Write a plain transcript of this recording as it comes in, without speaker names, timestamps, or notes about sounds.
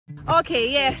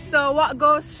Okay, yeah, so what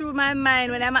goes through my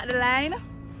mind when I'm at the line?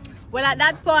 Well, at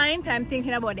that point, I'm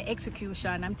thinking about the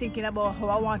execution. I'm thinking about how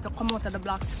I want to come out of the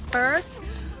blocks first,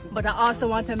 but I also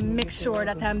want to make sure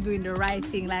that I'm doing the right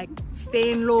thing, like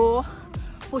staying low,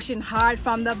 pushing hard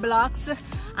from the blocks,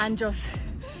 and just,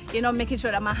 you know, making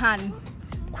sure that my hand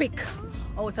quick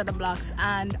out of the blocks.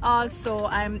 And also,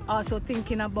 I'm also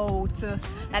thinking about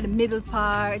like the middle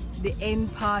part, the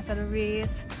end part of the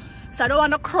race. So I don't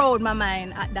want to crowd my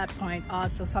mind at that point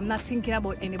also. So I'm not thinking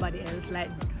about anybody else, like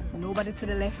nobody to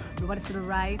the left, nobody to the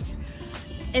right.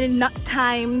 And not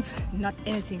times, not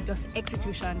anything, just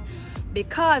execution.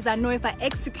 Because I know if I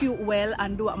execute well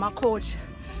and do what my coach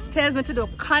tells me to do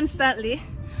constantly,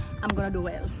 I'm gonna do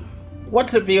well.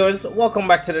 What's up, viewers? Welcome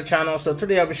back to the channel. So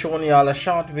today I'll be showing you all a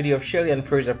short video of Shelly-Ann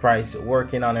Fraser-Pryce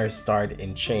working on her start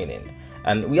in training.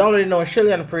 And we already know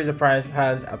Shelly-Ann Fraser-Pryce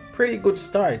has a pretty good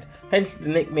start, hence the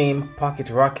nickname Pocket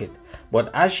Rocket. But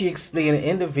as she explained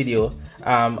in the video,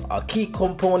 a key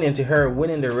component to her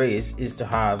winning the race is to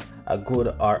have a good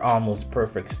or almost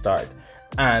perfect start.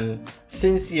 And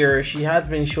since here she has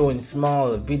been showing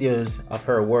small videos of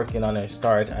her working on her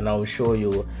start, and I'll show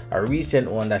you a recent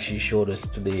one that she showed us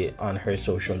today on her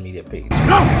social media page.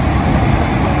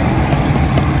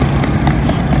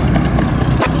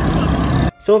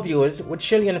 So viewers, with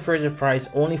Shelly-Ann Fraser-Pryce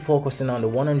only focusing on the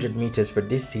 100 meters for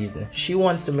this season, she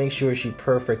wants to make sure she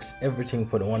perfects everything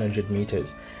for the 100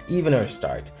 meters, even her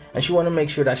start. And she wants to make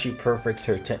sure that she perfects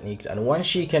her techniques, and once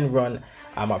she can run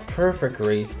a perfect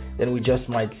race, then we just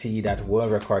might see that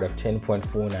world record of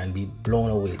 10.49 be blown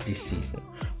away this season.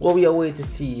 Well, we are waiting to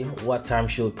see what time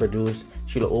she'll produce.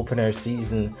 She'll open her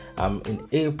season in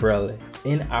April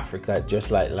in Africa, just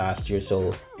like last year,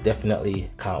 so definitely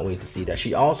can't wait to see that.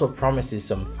 She also promises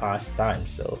some fast times,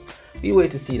 so we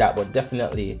wait to see that. But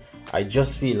definitely I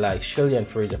just feel like Shelly-Ann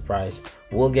Fraser-Pryce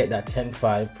will get that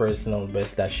 10.5 personal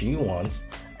best that she wants,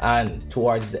 and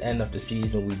towards the end of the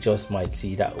season we just might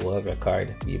see that world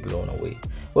record be blown away.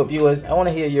 But viewers, I want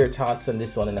to hear your thoughts on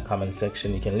this one in the comment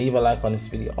section. You can leave a like on this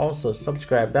video, also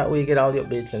subscribe, that way you get all the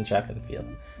updates on track and field.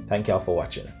 Thank y'all for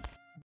watching.